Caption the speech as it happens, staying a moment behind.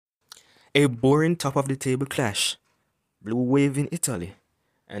A boring top of the table clash, blue wave in Italy,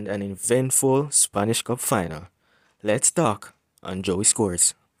 and an eventful Spanish Cup final. Let's talk on Joey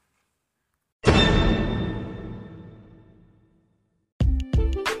Scores. Hey,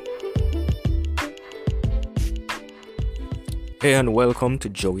 and welcome to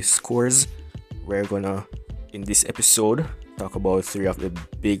Joey Scores. We're gonna, in this episode, talk about three of the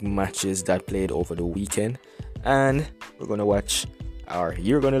big matches that played over the weekend, and we're gonna watch, or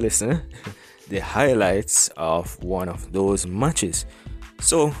you're gonna listen, the highlights of one of those matches.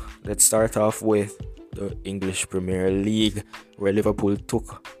 So let's start off with the English Premier League, where Liverpool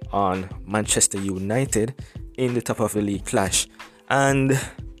took on Manchester United in the top of the league clash. And,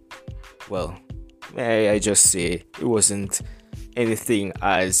 well, may I just say, it wasn't anything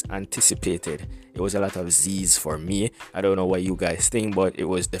as anticipated. It was a lot of Z's for me. I don't know what you guys think, but it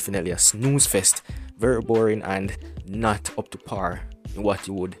was definitely a snooze fest. Very boring and not up to par in what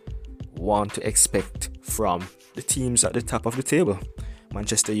you would want to expect from the teams at the top of the table.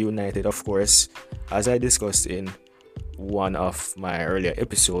 Manchester United, of course, as I discussed in one of my earlier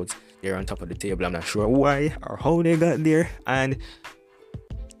episodes, they're on top of the table. I'm not sure why or how they got there, and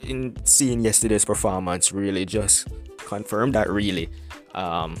in seeing yesterday's performance really just confirmed that really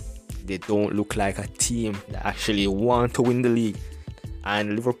they don't look like a team that actually want to win the league,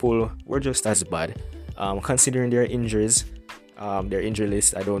 and Liverpool were just as bad, considering their injuries, their injury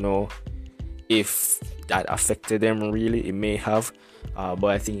list. I don't know if that affected them really. It may have, but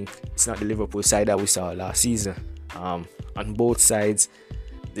I think it's not the Liverpool side that we saw last season. On both sides,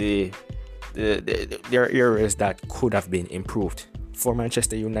 there are areas that could have been improved. For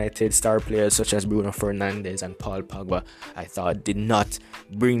Manchester United, star players such as Bruno Fernandes and Paul Pogba, I thought, did not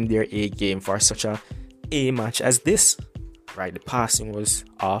bring their A game for such a match as this. Right, the passing was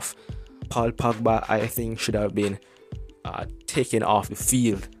off. Paul Pogba, I think, should have been taken off the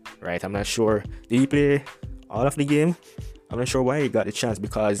field. Right, I'm not sure. Did he play all of the game? I'm not sure why he got the chance,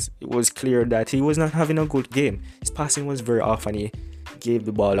 because it was clear that he was not having a good game. His passing was very off and he gave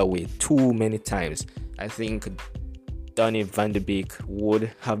the ball away too many times. I think Donny van de Beek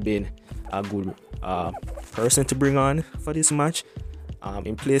would have been a good person to bring on for this match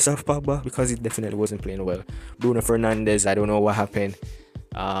in place of Pogba, because he definitely wasn't playing well. Bruno Fernandes, I don't know what happened.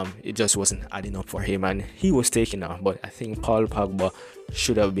 It just wasn't adding up for him and he was taken off. But I think Paul Pogba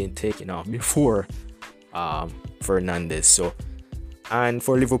should have been taken off before Fernandes. So, and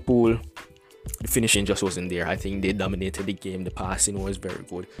for Liverpool, the finishing just wasn't there. I think they dominated the game. The passing was very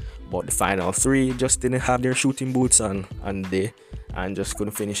good, but the final three just didn't have their shooting boots on day and just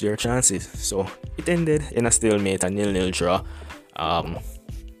couldn't finish their chances. So it ended in a stalemate, a 0-0 draw. And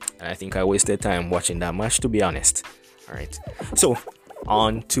I think I wasted time watching that match, to be honest. All right, so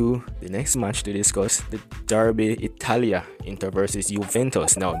on to the next match to discuss, the Derby Italia, Inter versus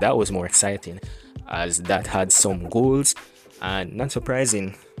Juventus. Now that was more exciting, as that had some goals, and not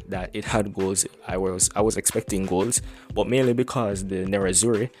surprising that it had goals. I was expecting goals, but mainly because the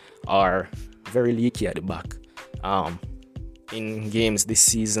Nerazzurri are very leaky at the back. In games this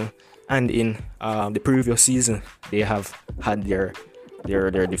season and in the previous season, they have had their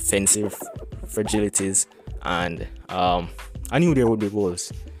defensive fragilities, and I knew there would be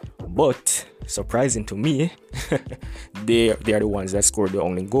goals, but surprising to me, they are the ones that scored the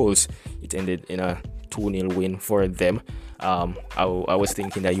only goals. It ended in a 2-0 win for them. I was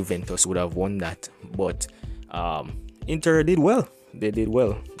thinking that Juventus would have won that, but Inter did well. They did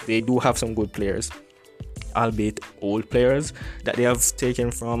well. They do have some good players, albeit old players that they have taken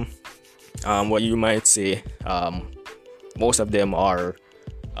from what you might say. Most of them are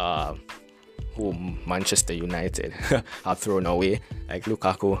who Manchester United have thrown away, like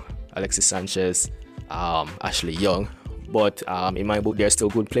Lukaku, Alexis Sanchez, Ashley Young. But in my book, they're still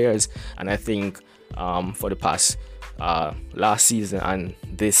good players, and I think for the past last season and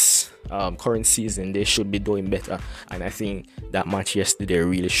this current season, they should be doing better. And I think that match yesterday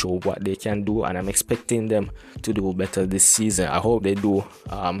really showed what they can do, and I'm expecting them to do better this season. I hope they do,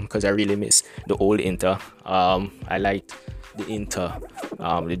 because I really miss the old Inter. I liked the Inter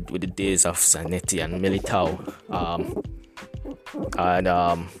with the days of Zanetti and Militao, and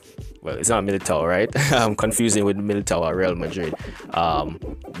well, it's not Militao, right? I'm confusing with Militao at Real Madrid.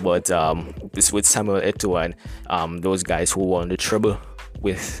 But this with Samuel Eto'o and those guys who won the treble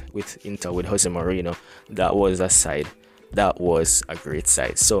with Inter, with Jose Mourinho. That was a side. That was a great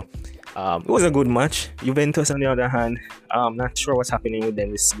side. So it was a good match. Juventus, on the other hand, I'm not sure what's happening with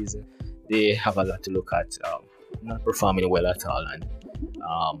them this season. They have a lot to look at. Not performing well at all, and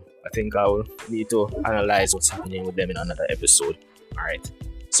I think I will need to analyze what's happening with them in another episode. All right.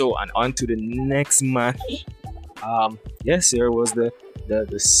 So, and on to the next match. Yes, there was the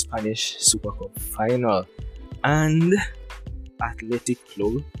the Spanish Super Cup final. And Athletic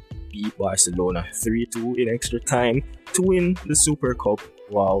Club beat Barcelona 3-2 in extra time to win the Super Cup.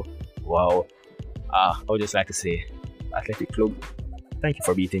 Wow. I would just like to say, Athletic Club, thank you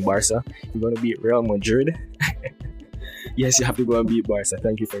for beating Barca. You're going to beat Real Madrid. Yes, you have to go and beat Barca.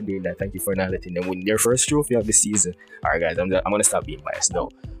 Thank you for doing that. Thank you for not letting them win their first trophy of the season. Alright guys, I'm going to stop being biased now.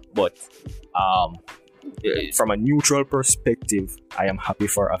 But from a neutral perspective, I am happy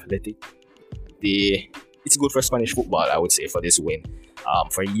for Athletic. It's good for Spanish football, I would say, for this win.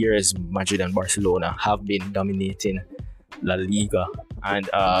 For years, Madrid and Barcelona have been dominating La Liga and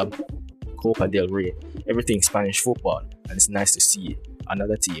Copa del Rey, everything Spanish football, and it's nice to see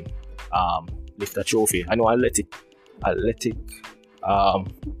another team lift a trophy. I know Atletico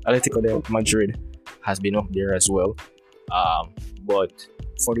de Madrid has been up there as well, but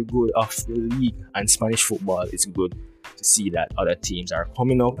for the good of the league and Spanish football, it's good to see that other teams are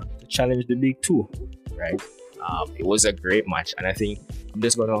coming up to challenge the big two, right? It was a great match, and I think I'm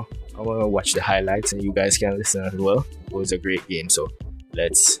gonna watch the highlights, and you guys can listen as well. It was a great game, so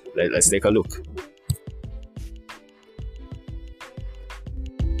let's take a look.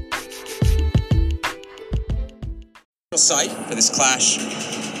 Site for this clash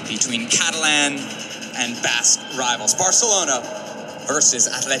between Catalan and Basque rivals. Barcelona versus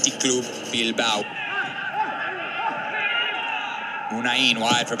Athletic Club Bilbao. Munain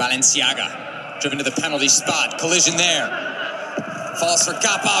wide for Balenciaga. Driven to the penalty spot. Collision there. Falls for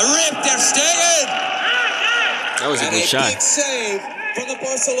Kappa. Ripped Ter Stegen. That was a good shot. Big save from the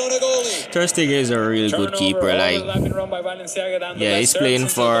Barcelona goalie. Ter Stegen is a really good keeper. Yeah, he's playing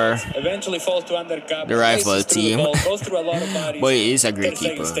for the rival team, but he is a great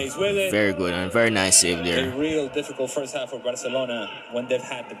keeper. Very good and very nice save there. A real difficult first half for Barcelona when they've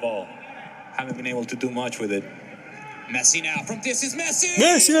had the ball. Haven't been able to do much with it. Messi now from this is Messi.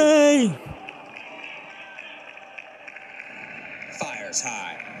 Messi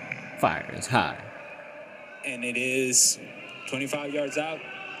Fires high. And it is 25 yards out.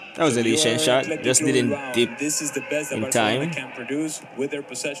 That was a decent shot. Just didn't dip This is the best that in Barcelona time. can produce with their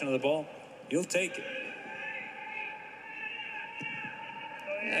possession of the ball. You'll take it.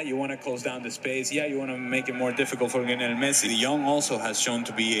 Yeah, you want to close down the space. Yeah, you want to make it more difficult for Lionel Messi. De Jong also has shown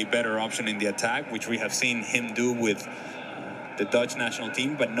to be a better option in the attack, which we have seen him do with the Dutch national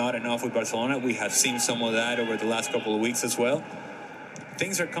team, but not enough with Barcelona. We have seen some of that over the last couple of weeks as well.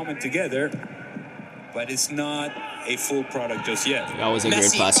 Things are coming together, but it's not a full product just yet. That was a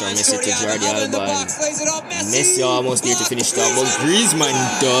great pass from Messi to Jordi Alba. Messi almost there to finish that, but Griezmann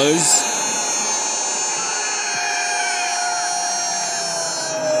does.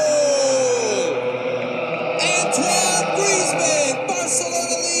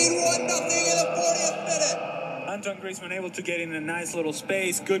 Griezmann able to get in a nice little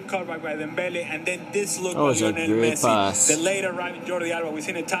space, good cutback by Dembele, and then this look by was a Lionel great Messi. pass. The late arriving Jordi Alba, we've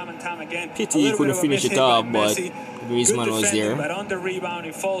seen it time and time again. Pity he couldn't finish it off, but Griezmann was there. But on the rebound,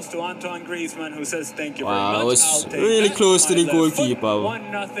 it falls to Antoine Griezmann, who says thank you very much. Wow, it was really close to the goalkeeper.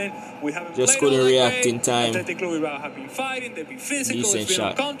 1-0. We haven't Just played couldn't all react great. in time. Athletic Club Bilbao have been fighting, they've been physical, Decent it's been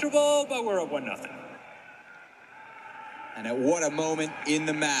shot. uncomfortable, but we're up 1-0. And at what a moment in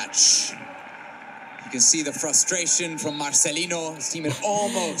the match. You can see the frustration from Marcelino. His team had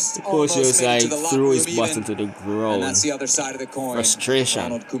almost Coach made it to the locker threw room his bottle even. to the And ground. that's the other side of the coin. Frustration.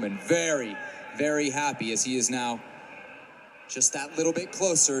 Ronald Koeman very, very happy as he is now just that little bit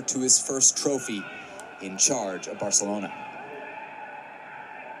closer to his first trophy in charge of Barcelona.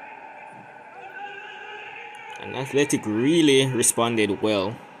 And Athletic really responded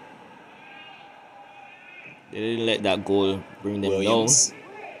well. They didn't let that goal bring them Williams. down.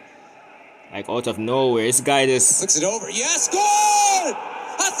 Like out of nowhere, this guy just Flicks it over. Yes, goal!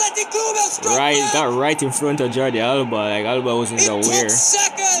 Athletic Club has struck back. got right in front of Jordi Alba. Like Alba wasn't It aware. took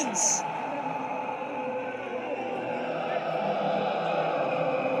seconds.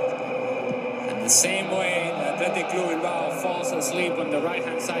 And the same way Athletic Club Bilbao falls asleep on the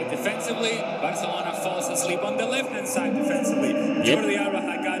right-hand side defensively, Barcelona falls asleep on the left-hand side defensively. Jordi Alba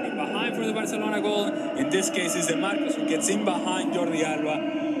had gotten behind for the Barcelona goal. In this case, it's De Marcos who gets in behind Jordi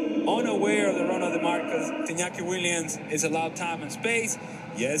Alba. Unaware of the run of the Marcos, Iñaki Williams is allowed time and space.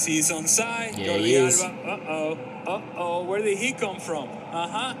 Yes, he's onside. Yeah, Jordi he is. Alba. Where did he come from?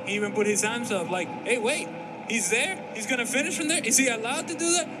 He even put his hands up like, hey, wait, he's there? He's going to finish from there? Is he allowed to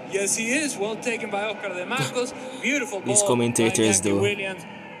do that? Yes, he is. Well taken by Oscar De Marcos. Beautiful ball. These commentators by Iñaki do. Williams.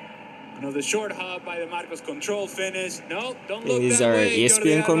 Another short hop by De Marcos, control finish. No, don't look These that are way. ESPN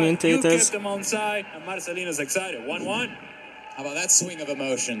Jordi Alba, commentators. You kept him onside, and Marcelino's excited. 1-1. How about that swing of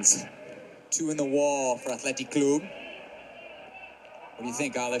emotions? 2 in the wall for Athletic Club. What do you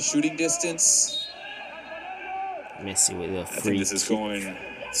think, Ale? Shooting distance? Messi with a I free think this is kick. going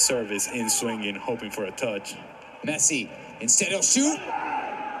service in swinging, hoping for a touch. Messi, instead he'll shoot.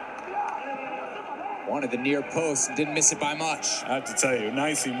 Wanted the near post and didn't miss it by much. I have to tell you,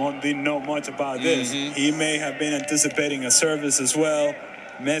 Unai Simon didn't know much about this. He may have been anticipating a service as well.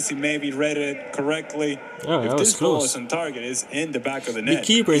 Messi maybe read it correctly. Yeah, if that was this ball close. is on target, it's in the back of the net. The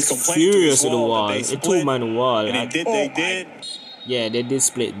keeper is He's complaining to furious his with the wall. that they A split, two-man wall. And they did. Yeah, they did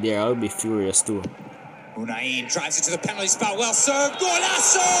split there. I would be furious too. Unai drives it to the penalty spot. Well served.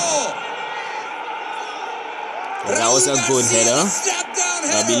 Golazo! Yeah, that was a good header.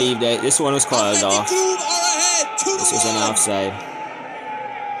 Snap-down I believe that this one was called Athletic off. Club are ahead, 2-1. This was an offside.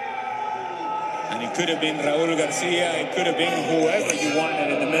 And it could have been Raul Garcia. It could have been whoever you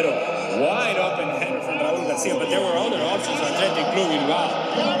wanted in the middle. Wide open header from Raul Garcia. But there were other options for Athletic Club Bilbao.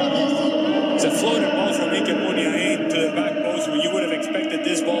 It's a floated ball from Iker Muniain to the back post where you would have expected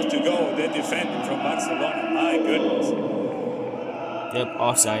this ball to go. They defended from Barcelona. My goodness. Yep,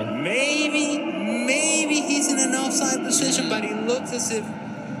 offside. Maybe he's in an offside position, but it looks as if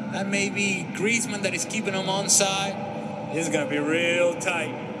that may be Griezmann that is keeping him onside. This is going to be real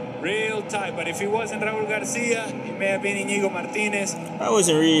tight. Real tight. But if it wasn't Raul Garcia, it may have been Inigo Martinez. That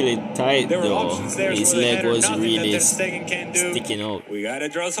wasn't really tight There were though. options there His for the leg header. was Nothing really that Ter Stegen can do. sticking out. We got to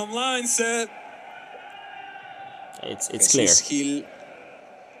draw some lines, Seth. It's clear. Jesus Gil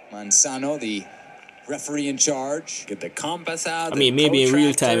Manzano, the referee in charge. Get the compass out. I mean, maybe in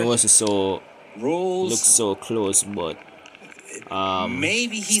real time it protractor, wasn't so rules. looked so close, but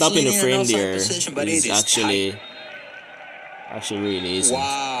Maybe he's stopping the leaning in an frame offside there position, but is it is actually tight. really isn't.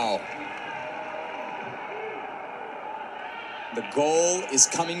 Wow. The goal is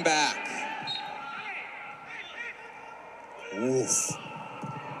coming back. Oof.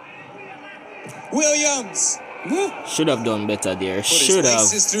 Williams Should have done better there. put his Should have.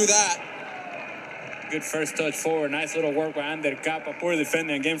 laces through that. Good first touch forward. Nice little work by Ander Capa. Poor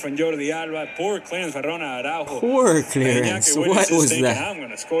defending again from Jordi Alba. Poor clearance by Ronald Araujo. Poor Iñaki clearance. Williams What is was thinking, that? I'm going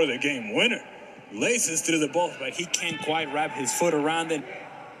to score the game winner. Laces through the ball, but he can't quite wrap his foot around it.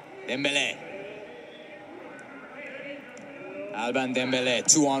 Dembele. Alba and Dembele,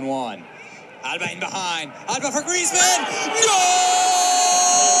 2-on-1. Alba in behind. Alba for Griezmann.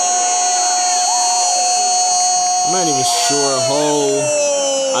 I'm not even sure how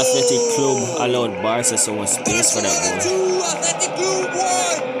Athletic Club allowed Barca so much space for that goal. 2, Athletic Club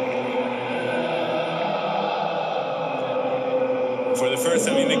 1. For the first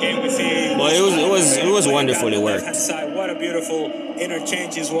time in the game, we see. But it was wonderfully worked. Left-hand side. What a beautiful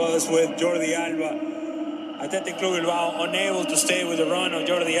interchange this was with Jordi Alba. Athletic Club Bilbao unable to stay with the run of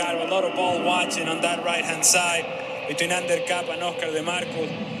Jordi Alba. A lot of ball watching on that right-hand side between Ander Capa and Oscar de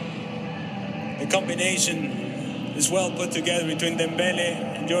Marcos. The combination is well put together between Dembele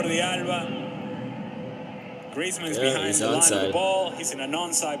and Jordi Alba. Griezmann's behind he's the line of the onside. ball. He's in an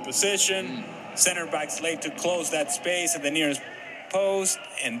onside position. Center back's late to close that space at the nearest post,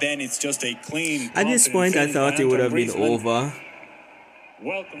 and then it's just a clean. At this confident point, I finish thought by it would have Antoine been Griezmann. over.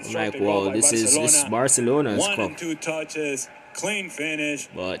 Well I'm constructed like, goal wow, by this is Barcelona's 1 cup. and 2 touches, clean finish.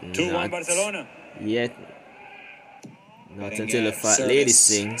 But 2-1 not Barcelona. yet. Not Getting, until the fat service lady to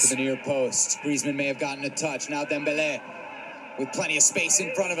sings. the near post. Griezmann may have gotten a touch. Now Dembele with plenty of space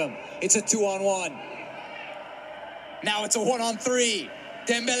in front of him. It's a 2-on-1. Now it's a 1-on-3.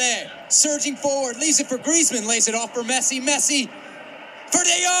 Dembele surging forward, leaves it for Griezmann, lays it off for Messi. Messi for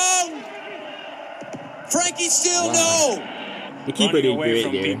De Jong. Frankie still no. The keeper Running did away great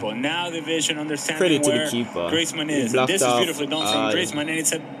from there. people. Now the vision, understanding Credit to the where keeper. Griezmann He is. blocked This is off, beautifully done from Griezmann, and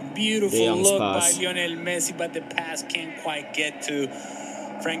it's a De beautiful Jong's look pass. by Lionel Messi, but the pass can't quite get to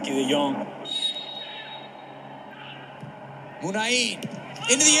Frankie De Jong. Munain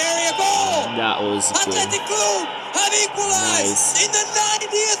into the area, goal. That was good. Athletic Club have equalized Nice. in the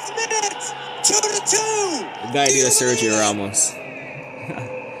 90th minute. 2-2. The guy Do did you a Sergio believe it? Ramos.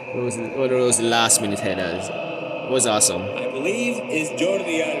 One of those last minute headers. It was awesome. I believe is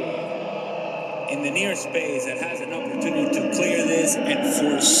Jordi Alba in the near space that has an opportunity to clear this, and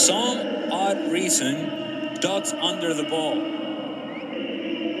for some odd reason, ducks under the ball.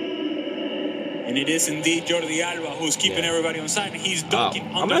 And it is indeed Jordi Alba who's keeping everybody on side, and he's ducking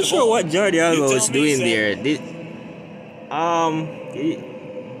under I'm the not sure ball. what Jordi You Alba tell was me, doing Seth. there.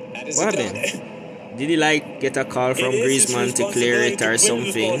 That is What a happened? Did he like get a call from It is his Griezmann to clear responsibility it to or clear this ball.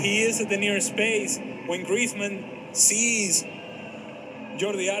 something? He is at the near space. When Griezmann sees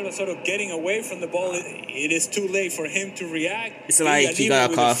Jordi Alba sort of getting away from the ball, it is too late for him to react. It's like he got a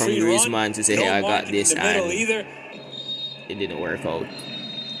with call from free run. Griezmann to say, No hey, I got marking this, in the middle and either. it didn't work out.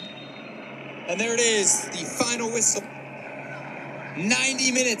 And there it is, the final whistle.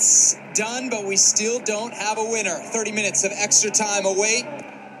 90 minutes done, but we still don't have a winner. 30 minutes of extra time await.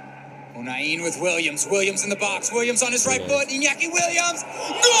 Unain with Williams. Williams in the box. Williams on his right foot. Iñaki Williams.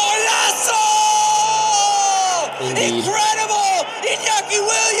 Golazo! Indeed. Incredible! Iñaki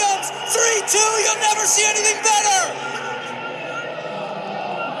Williams. 3-2. You'll never see anything better.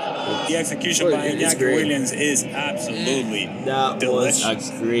 The execution by it's Iñaki great. Williams is absolutely That delicious. was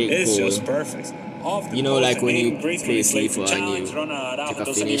a great It's goal. just perfect. Off the You know, post, like and when you Aiden gracefully play plays the FIFA and challenge, you Ronald take Araujo a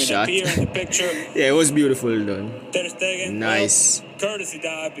doesn't finish even shot. appear in the picture. Yeah, it was beautiful done. Ter Stegen, Nice. well, courtesy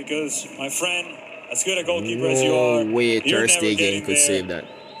that, because my friend, as good a goalkeeper as you are, No way you're Ter never Stegen getting could there. save that.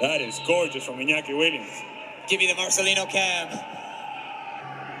 That is gorgeous from Iñaki Williams. Give me the Marcelino cam.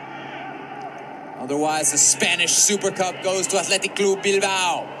 Otherwise, the Spanish Super Cup goes to Athletic Club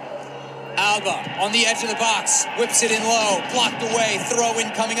Bilbao. Alba on the edge of the box, whips it in low, blocked away, throw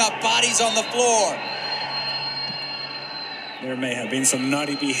in coming up, bodies on the floor. There may have been some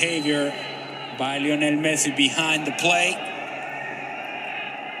naughty behavior by Lionel Messi behind the play.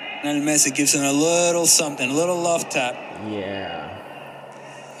 Lionel Messi gives him a little something, a little love tap. Yeah.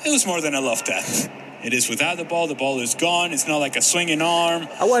 It was more than a love tap. It is without the ball is gone. It's not like a swinging arm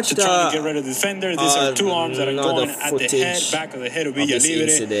I watched, to try to get rid of the defender. These are two arms that are another going at the head, footage back of the head of of this Villa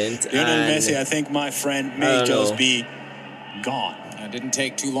Libre. incident, Lionel and Messi, I think my friend, I may don't just know. be gone. It didn't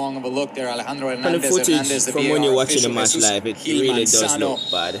take too long of a look there. Alejandro From the Hernandez. footage, Hernandez, the from when VAR you're watching the official, match Jesus live, it Gil really does Manzano,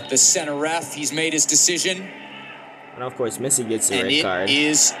 look bad. The center ref, he's made his decision, And of course, Messi gets the and red it card.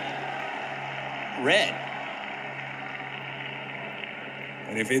 is red.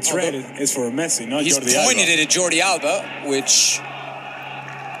 And if it's red, it's for Messi, not He's Jordi pointed Alba. it at Jordi Alba, which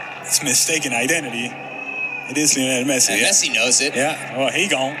It's mistaken identity. It is Lionel Messi. Yeah. Messi knows it. Yeah. Well, he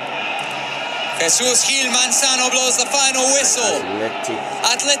gone. Jesus Gil Manzano blows the final whistle.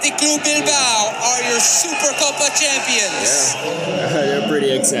 Athletic Club Bilbao are your Super Copa champions. Yeah. They're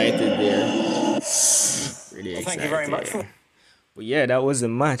pretty excited there. Pretty excited. thank you very much for- But yeah, that was the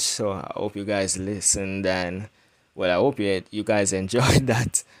match. So I hope you guys listened, and well, I hope you guys enjoyed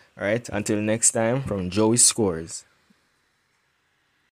that. All right. Until next time, from Joey Scores.